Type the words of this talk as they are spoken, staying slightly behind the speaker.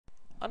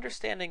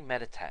understanding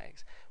meta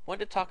tags. I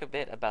wanted to talk a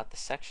bit about the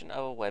section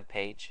of a web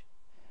page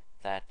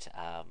that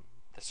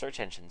the search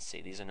engines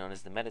see. These are known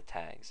as the meta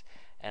tags.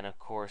 And of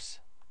course,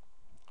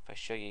 if I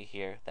show you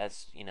here,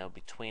 that's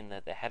between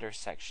the header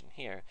section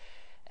here.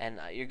 And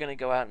you're going to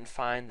go out and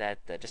find that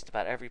just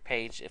about every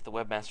page, if the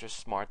webmaster's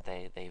smart,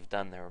 they've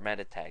done their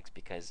meta tags,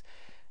 because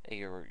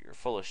you're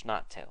foolish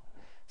not to.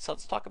 So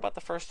let's talk about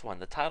the first one,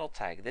 the title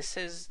tag. This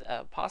is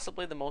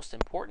possibly the most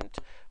important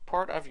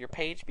part of your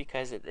page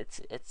because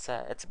it's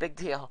a big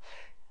deal.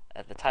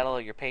 The title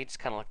of your page is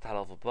kind of like the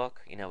title of a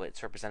book.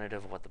 It's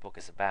representative of what the book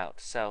is about.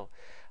 So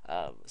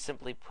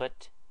simply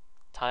put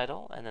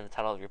title and then the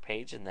title of your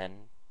page and then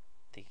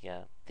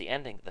the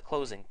ending, the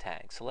closing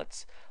tag. So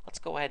let's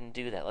go ahead and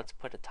do that. Let's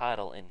put a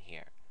title in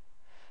here.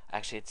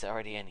 Actually, it's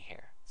already in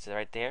here. So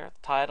right there,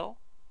 title,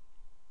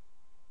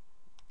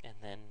 and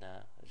then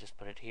just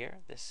put it here.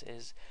 This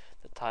is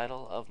the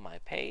title of my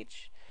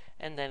page,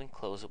 and then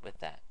close it with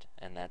that.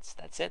 And that's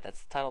it.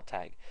 That's the title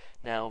tag.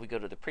 Now we go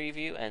to the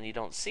preview, and you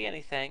don't see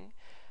anything.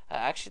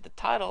 Actually, the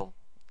title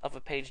of a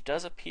page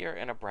does appear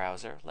in a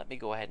browser. Let me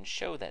go ahead and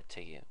show that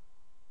to you.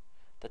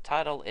 The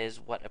title is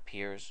what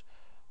appears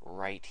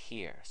right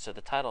here. So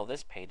the title of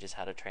this page is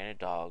How to Train a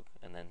Dog,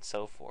 and then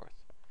so forth.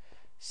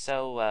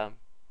 So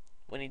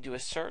when you do a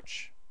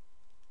search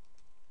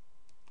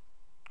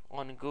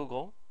on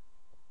Google,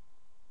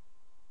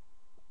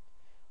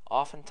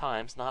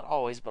 oftentimes, not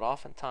always, but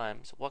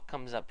oftentimes, what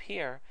comes up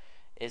here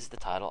is the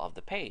title of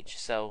the page.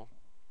 So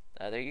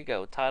there you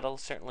go. Title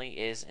certainly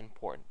is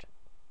important.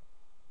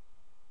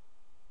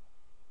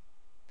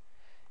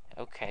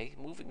 Okay,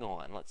 moving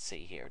on. Let's see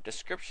here.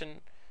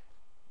 Description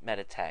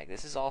meta tag.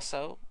 This is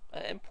also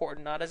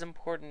important, not as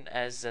important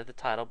as the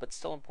title, but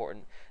still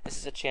important. This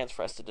is a chance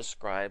for us to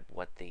describe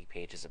what the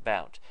page is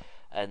about.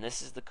 And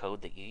this is the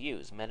code that you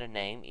use. Meta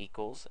name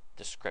equals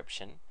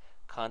description,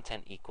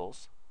 content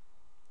equals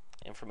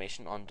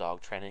information on dog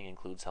training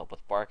includes help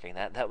with barking.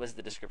 That was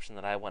the description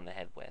that I went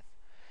ahead with.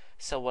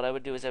 So what I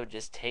would do is I would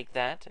just take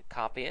that,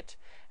 copy it,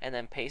 and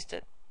then paste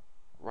it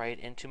right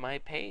into my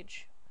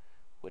page,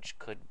 which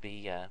could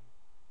be, I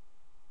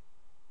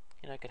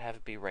could have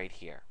it be right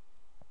here.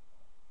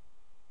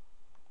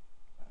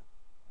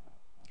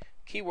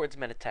 Keywords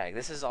meta tag.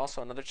 This is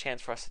also another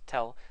chance for us to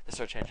tell the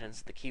search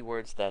engines the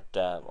keywords that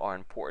are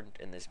important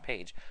in this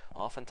page.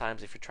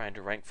 Oftentimes, if you're trying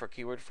to rank for a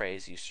keyword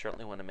phrase, you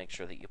certainly want to make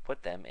sure that you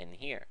put them in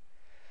here.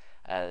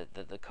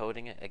 The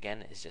coding,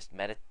 again, is just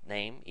meta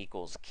name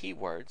equals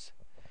keywords,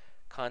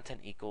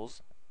 content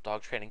equals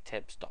dog training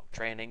tips, dog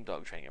training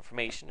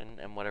information,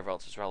 and whatever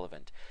else is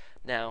relevant.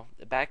 Now,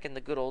 back in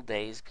the good old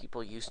days,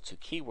 people used to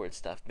keyword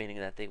stuff, meaning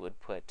that they would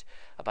put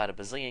about a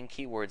bazillion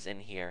keywords in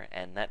here,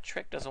 and that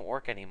trick doesn't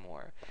work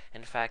anymore.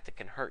 In fact, it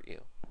can hurt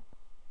you.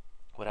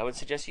 What I would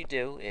suggest you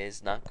do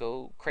is not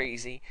go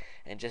crazy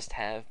and just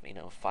have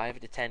 5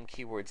 to 10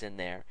 keywords in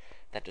there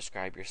that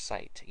describe your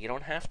site. You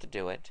don't have to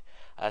do it.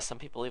 Some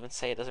people even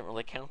say it doesn't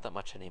really count that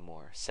much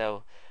anymore.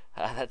 So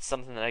that's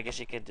something that I guess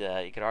you could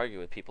argue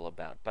with people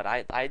about. But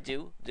I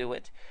do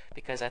it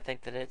because I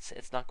think that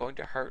it's not going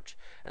to hurt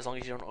as long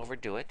as you don't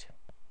overdo it.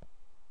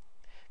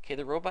 Okay,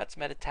 the robots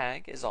meta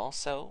tag is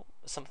also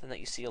something that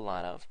you see a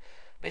lot of.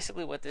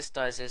 Basically, what this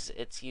does is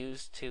it's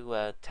used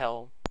to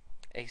tell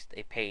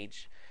a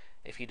page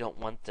if you don't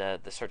want the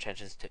search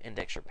engines to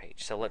index your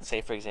page. So let's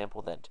say, for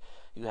example, that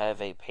you have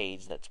a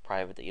page that's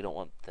private that you don't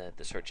want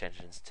the search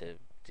engines to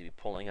be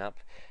pulling up.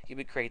 You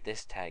would create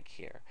this tag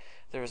here.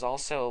 There is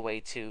also a way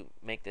to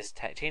make this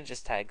tag, change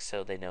this tag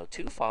so they know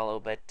to follow,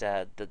 but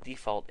the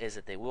default is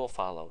that they will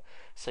follow,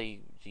 so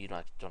you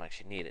don't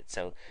actually need it.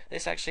 So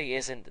this actually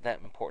isn't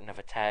that important of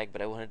a tag,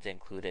 but I wanted to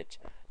include it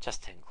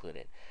just to include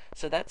it.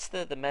 So that's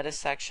the meta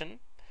section,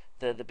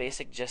 the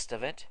basic gist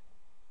of it.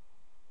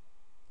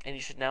 And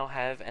you should now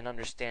have an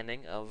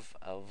understanding of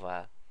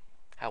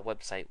how a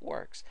website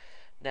works.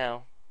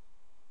 Now,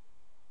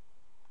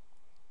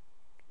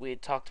 we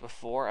had talked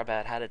before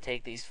about how to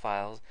take these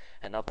files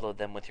and upload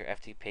them with your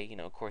FTP.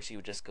 Of course, you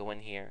would just go in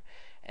here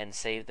and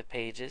save the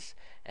pages,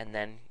 and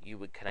then you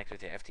would connect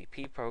with your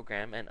FTP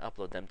program and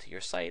upload them to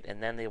your site,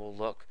 and then they will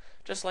look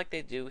just like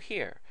they do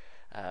here.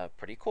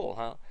 Pretty cool,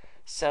 huh?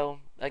 So,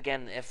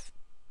 again, if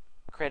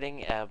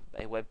creating a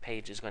web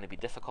page is going to be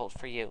difficult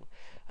for you,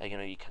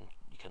 you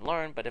can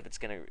learn, but if it's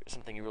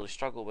something you really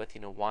struggle with,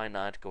 why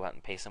not go out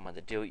and pay someone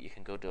to do it? You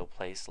can go to a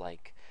place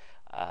like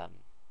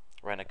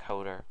Rent a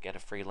Coder, Get a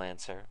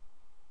Freelancer,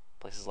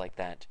 places like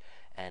that,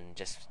 and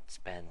just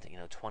spend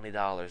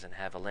 $20 and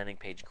have a landing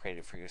page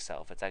created for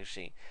yourself. It's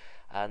actually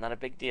not a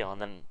big deal.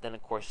 And then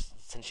of course,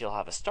 since you'll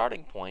have a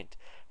starting point,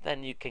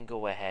 then you can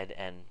go ahead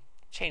and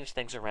change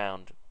things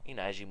around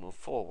as you move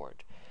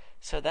forward.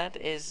 So that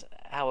is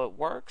how it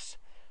works.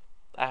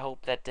 I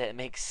hope that it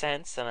makes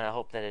sense, and I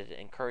hope that it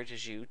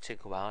encourages you to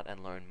go out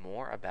and learn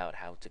more about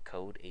how to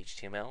code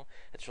HTML.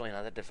 It's really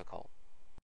not that difficult.